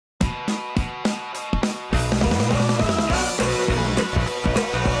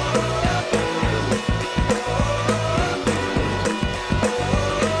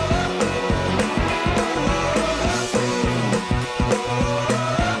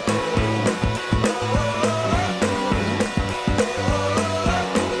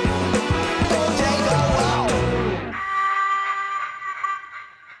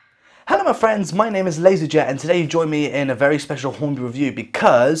my friends, my name is LAZERJET and today you join me in a very special Hornby review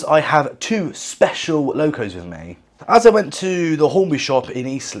because I have two special locos with me. As I went to the Hornby shop in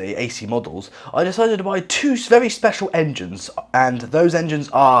Eastleigh, AC Models, I decided to buy two very special engines, and those engines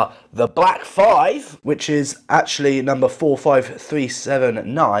are the Black 5, which is actually number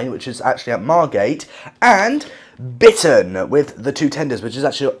 45379, which is actually at Margate, and Bittern with the two tenders, which is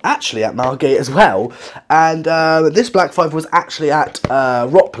actually at Margate as well. And this Black 5 was actually at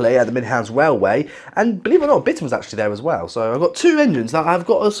Ropley at the Midlands Railway, and believe it or not, Bittern was actually there as well. So I've got two engines that have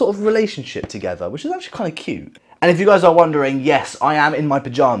got a sort of relationship together, which is actually kind of cute. And if you guys are wondering, yes, I am in my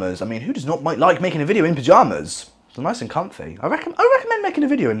pyjamas. I mean, who does not like making a video in pyjamas? It's nice and comfy. I recommend making a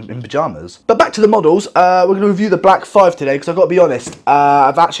video in pyjamas. But back to the models, we're going to review the Black 5 today, because I've got to be honest,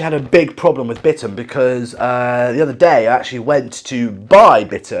 I've actually had a big problem with Bittern, because the other day I actually went to buy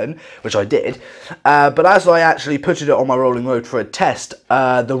Bittern, which I did, but as I actually put it on my rolling road for a test,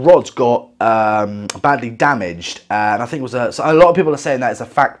 the rods got badly damaged, and I think it was so a lot of people are saying that it's a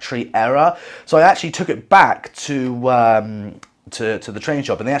factory error, so I actually took it back to the train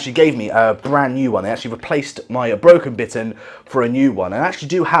shop, and they actually gave me a brand new one. They actually replaced my broken Bittern for a new one. And I actually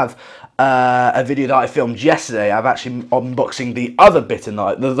do have a video that I filmed yesterday. I've actually unboxing the other Bittern,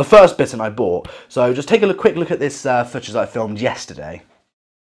 the first Bittern I bought. So just take a quick look at this footage that I filmed yesterday.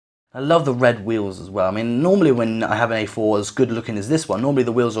 I love the red wheels as well. I mean, normally when I have an A4 as good looking as this one, normally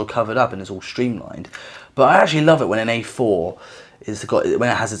the wheels are covered up and it's all streamlined. But I actually love it when an A4 when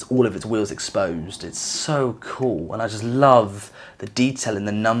it has all of its wheels exposed. It's so cool, and I just love the detail in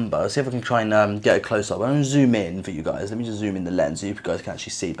the number. Let's see if I can try and get a close-up. I'm going to zoom in for you guys. Let me just zoom in the lens so you guys can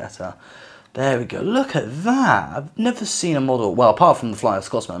actually see better. There we go. Look at that. I've never seen a model, well, apart from the Flying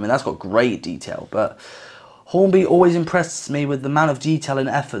Scotsman. I mean, that's got great detail, but Hornby always impresses me with the amount of detail and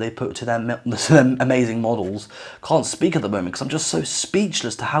effort they put to their amazing models. Can't speak at the moment because I'm just so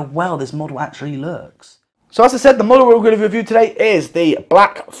speechless to how well this model actually looks. So as I said, the model we're going to review today is the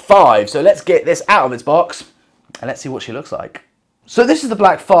Black 5. So let's get this out of its box and let's see what she looks like. So this is the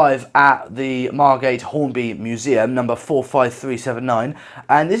Black 5 at the Margate Hornby Museum, number 45379.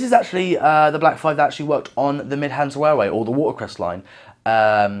 And this is actually the Black 5 that actually worked on the Midlands Railway, or the Watercress line,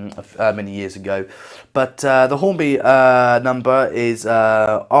 many years ago. But the Hornby number is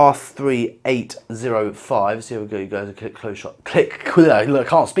R3805. So here we go, you guys, a quick close shot. I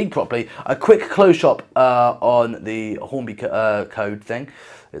can't speak properly. A quick close up on the Hornby code thing.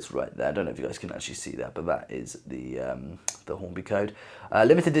 It's right there. I don't know if you guys can actually see that, but that is the Hornby code.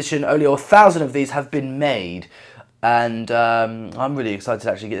 Limited edition. Only 1,000 of these have been made. And I'm really excited to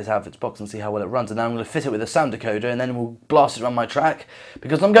actually get this out of its box and see how well it runs. And then I'm going to fit it with a sound decoder, and then we'll blast it around my track,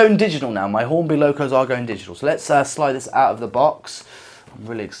 because I'm going digital now. My Hornby locos are going digital. So let's slide this out of the box. I'm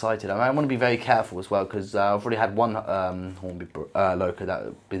really excited. I want to be very careful as well, because I've already had one Hornby loco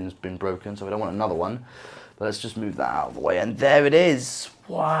that has been broken, so I don't want another one. But let's just move that out of the way, and there it is.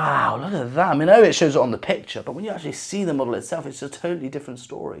 Wow, look at that. I mean, I know it shows it on the picture, but when you actually see the model itself, it's a totally different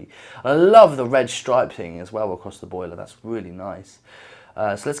story. I love the red stripe thing as well across the boiler. That's really nice.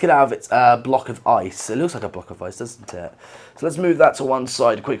 So let's get out of its block of ice. It looks like a block of ice, doesn't it? So let's move that to one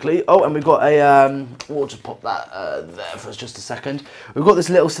side quickly. Oh, and we've got a, we'll just pop that there for just a second. We've got this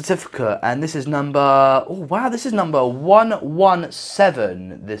little certificate, and this is number, oh wow, this is number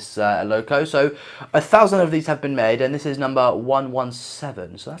 117, this loco. So 1,000 of these have been made, and this is number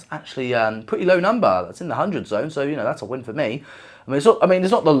 117. So that's actually a pretty low number. That's in the 100 zone, so, you know, that's a win for me. I mean,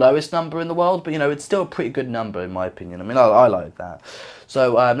 it's not the lowest number in the world, but, you know, it's still a pretty good number in my opinion. I mean, I like that.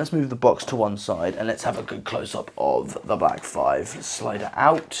 So let's move the box to one side, and let's have a good close-up of the Black 5. Let's slide it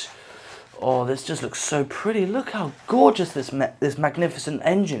out. Oh, this just looks so pretty. Look how gorgeous this magnificent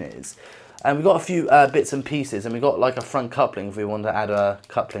engine is. And we've got a few bits and pieces, and we've got like a front coupling if we want to add a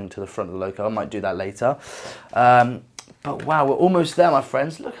coupling to the front of the loco. I might do that later. But wow, we're almost there, my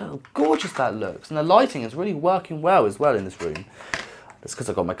friends. Look how gorgeous that looks. And the lighting is really working well as well in this room. That's because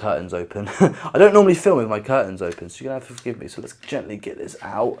I've got my curtains open. I don't normally film with my curtains open, so you're going to have to forgive me. So let's gently get this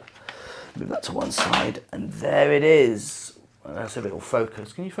out. Move that to one side. And there it is. Let's see if it will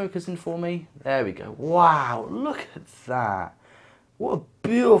focus. Can you focus in for me? There we go. Wow, look at that. What a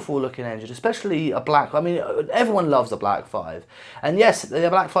beautiful looking engine, especially a black. I mean, everyone loves the Black 5. And yes, the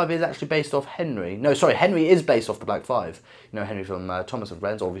Black 5 is actually based off Henry. No, sorry, Henry is based off the Black 5. You know, Henry from Thomas and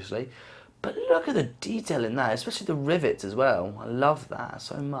Friends, obviously. But look at the detail in that, especially the rivets as well. I love that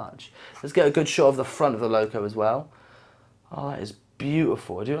so much. Let's get a good shot of the front of the loco as well. Oh, that is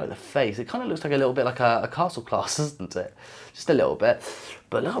beautiful. I do like the face. It kind of looks like a little bit like a castle class, doesn't it? Just a little bit.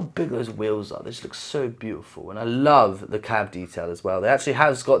 But look how big those wheels are. They just look so beautiful. And I love the cab detail as well. They actually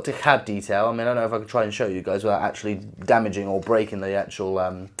have got the cab detail. I mean, I don't know if I can try and show you guys without actually damaging or breaking the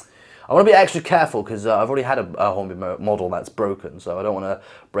actual... I want to be extra careful because I've already had a Hornby model that's broken, so I don't want to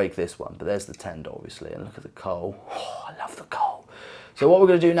break this one. But there's the tender, obviously, and look at the coal. Oh, I love the coal. So what we're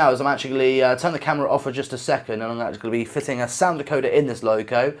going to do now is I'm actually turn the camera off for just a second, and I'm actually going to be fitting a sound decoder in this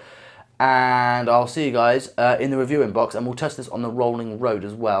loco. And I'll see you guys in the reviewing box, and we'll test this on the rolling road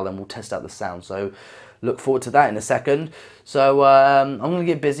as well, and we'll test out the sound. So look forward to that in a second. So I'm going to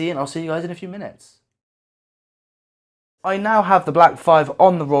get busy, and I'll see you guys in a few minutes. I now have the Black 5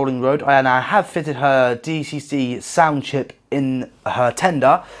 on the rolling road, and I have fitted her DCC sound chip in her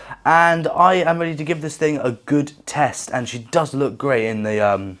tender, and I am ready to give this thing a good test. And she does look great in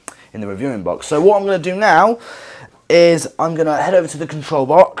the reviewing box. So what I'm going to do now is I'm going to head over to the control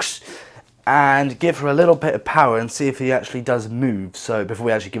box and give her a little bit of power and see if he actually does move. So before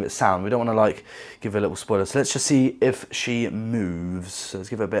we actually give it sound, we don't want to like give her a little spoiler. So let's just see if she moves. So let's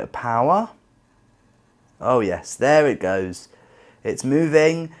give her a bit of power. Oh yes, there it goes. It's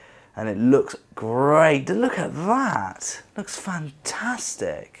moving and it looks great. Look at that. Looks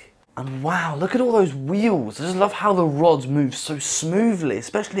fantastic. And wow, look at all those wheels. I just love how the rods move so smoothly,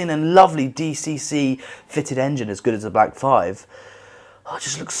 especially in a lovely DCC fitted engine as good as the Black 5. Oh, it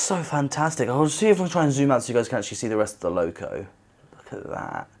just looks so fantastic. I'll see if I can try and zoom out so you guys can actually see the rest of the loco. Look at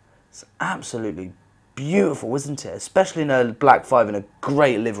that. It's absolutely beautiful, isn't it? Especially in a Black 5 in a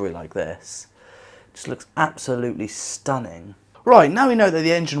great livery like this. It just looks absolutely stunning. Right, now we know that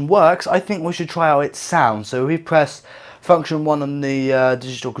the engine works, I think we should try out its sound. So we press function 1 on the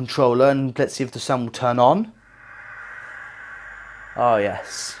digital controller, and let's see if the sound will turn on. Oh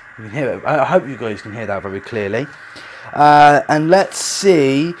yes, you can hear it. I hope you guys can hear that very clearly. And let's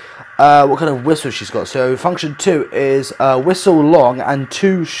see what kind of whistle she's got. So function 2 is whistle long and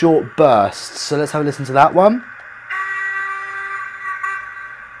 2 short bursts. So let's have a listen to that one.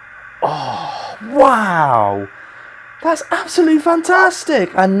 Oh, wow! That's absolutely fantastic.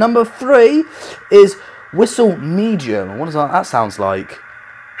 And number 3 is whistle medium. What does that sounds like?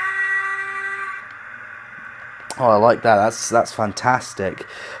 Oh, I like that. That's fantastic.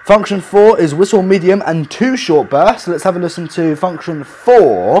 Function 4 is whistle medium and 2 short bursts. So let's have a listen to function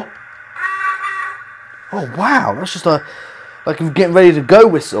 4. Oh wow, that's just like getting ready to go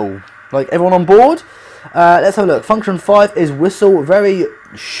whistle. Like everyone on board? Let's have a look. Function 5 is whistle very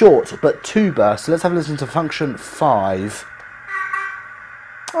short but 2 bursts. So let's have a listen to function 5.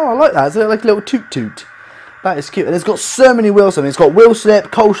 Oh, I like that. It's like a little toot toot. That is cute. And it's got so many wheels on it. It's got wheel slip,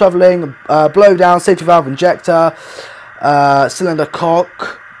 coal shoveling, blow down, safety valve injector, cylinder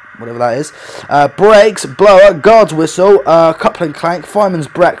cock, whatever that is, brakes, blower, guard's whistle, coupling clank, fireman's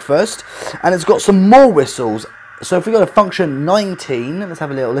breakfast, and it's got some more whistles. So if we go to function 19, let's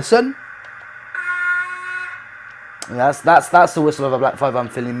have a little listen. And that's the whistle of a Black 5 I'm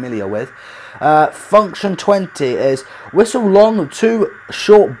familiar with. Function 20 is whistle long, 2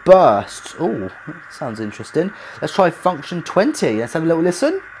 short bursts. Oh, that sounds interesting. Let's try function 20. Let's have a little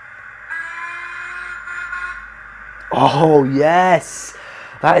listen. Oh yes,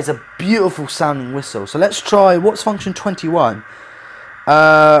 that is a beautiful sounding whistle. So let's try, what's function 21?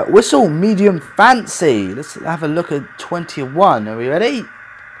 Whistle medium fancy. Let's have a look at 21. Are we ready?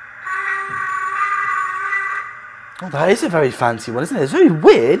 Oh, that is a very fancy one, isn't it? It's very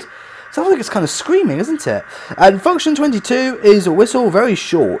weird. Sounds like it's kind of screaming, isn't it? And function 22 is a whistle very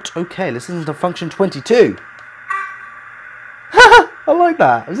short. Okay, let's listen to function 22. I like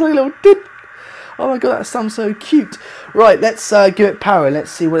that. It's like a little dip. Oh my god, that sounds so cute. Right, let's give it power and let's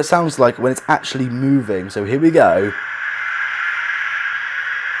see what it sounds like when it's actually moving. So here we go.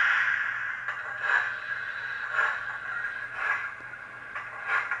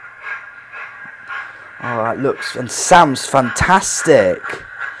 Oh, that looks and sounds fantastic.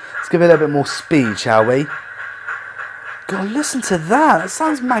 Let's give it a little bit more speed, shall we? God, listen to that. That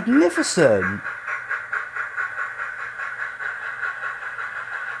sounds magnificent.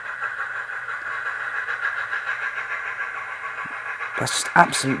 That's just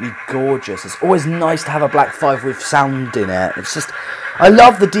absolutely gorgeous. It's always nice to have a Black 5 with sound in it. It's just, I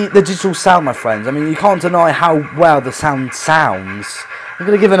love the digital sound, my friends. I mean, you can't deny how well the sound sounds. I'm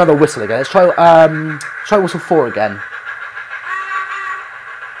going to give another whistle again. Let's try whistle 4 again.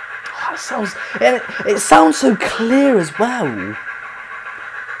 Oh, it sounds so clear as well.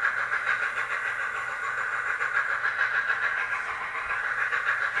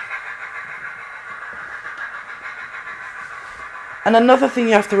 And another thing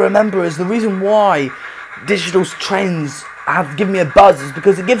you have to remember is the reason why digital trains have given me a buzz is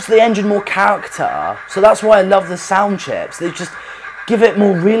because it gives the engine more character. So that's why I love the sound chips. They just give it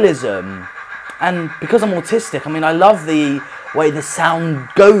more realism. And because I'm autistic, I mean, I love the way the sound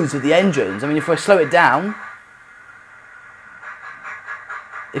goes with the engines. I mean, if I slow it down,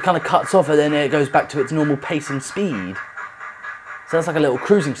 it kind of cuts off and then it goes back to its normal pace and speed. So that's like a little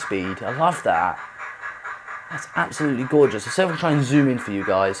cruising speed. I love that. That's absolutely gorgeous. Let's see if I can try and zoom in for you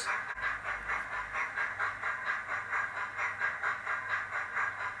guys.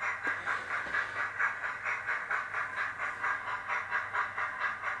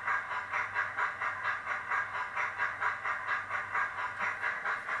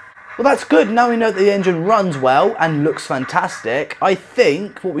 Well, that's good. Now we know that the engine runs well and looks fantastic. I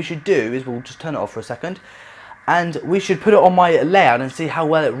think what we should do is we'll just turn it off for a second and we should put it on my layout and see how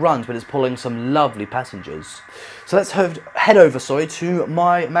well it runs when it's pulling some lovely passengers. So let's head over to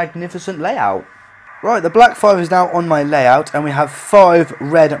my magnificent layout. Right, the Black 5 is now on my layout and we have 5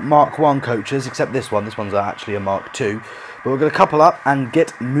 red Mark 1 coaches, except this one. This one's actually a Mark 2. But we're going to couple up and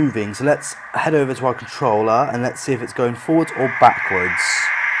get moving. So let's head over to our controller and let's see if it's going forwards or backwards.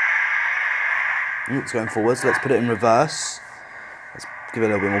 It's going forwards, so let's put it in reverse. Let's give it a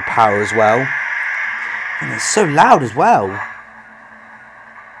little bit more power as well. And it's so loud as well.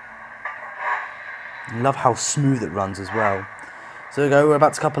 I love how smooth it runs as well. So there we go, we're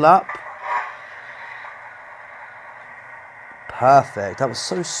about to couple up. Perfect, that was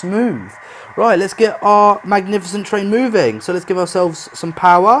so smooth. Right, let's get our magnificent train moving. So let's give ourselves some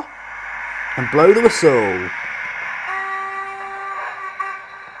power and blow the whistle.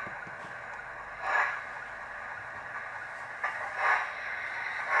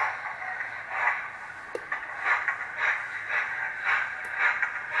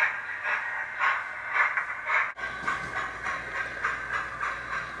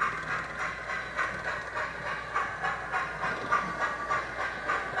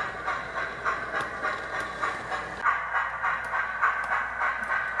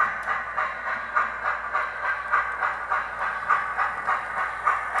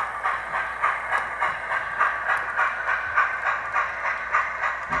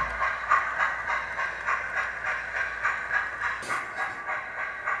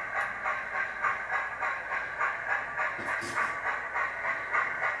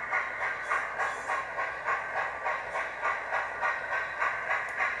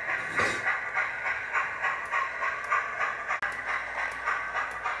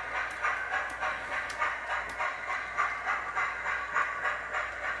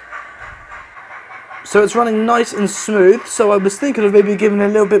 So it's running nice and smooth, so I was thinking of maybe giving it a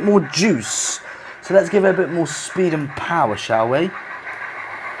little bit more juice. So let's give it a bit more speed and power, shall we?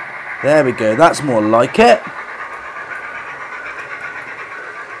 There we go, that's more like it.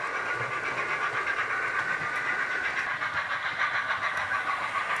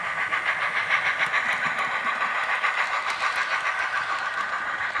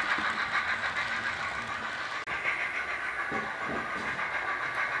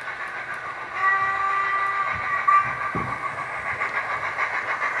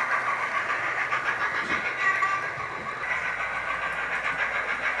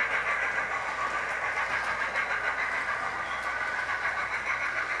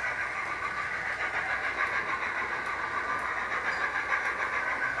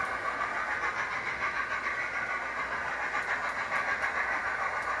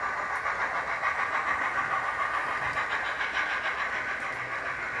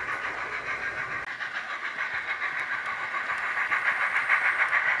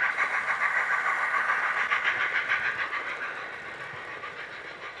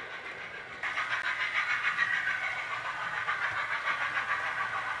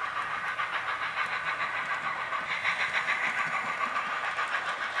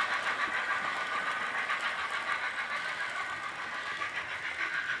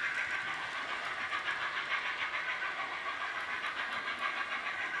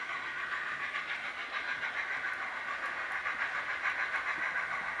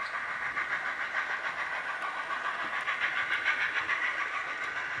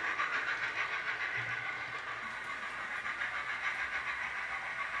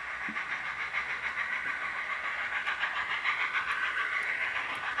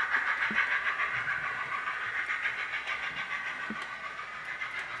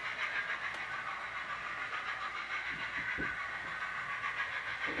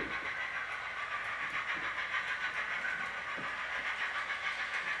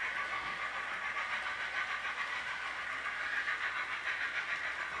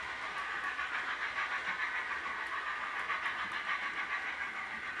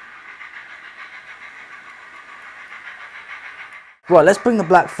 Right, let's bring the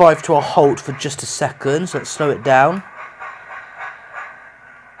Black 5 to a halt for just a second, so let's slow it down.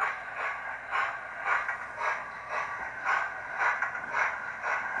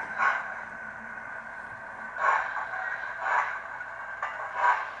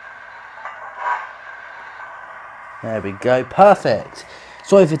 There we go, perfect.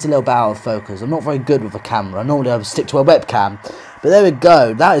 Sorry if it's a little bit out of focus. I'm not very good with a camera. Normally I would stick to a webcam. But there we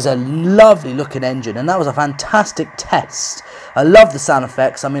go. That is a lovely looking engine, and that was a fantastic test. I love the sound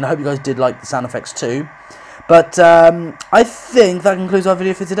effects. I mean, I hope you guys did like the sound effects too. But I think that concludes our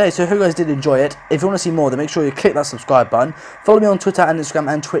video for today. So I hope you guys did enjoy it. If you want to see more, then make sure you click that subscribe button. Follow me on Twitter and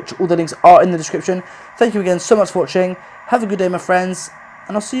Instagram and Twitch. All the links are in the description. Thank you again so much for watching. Have a good day, my friends,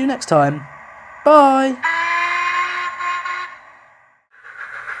 and I'll see you next time. Bye.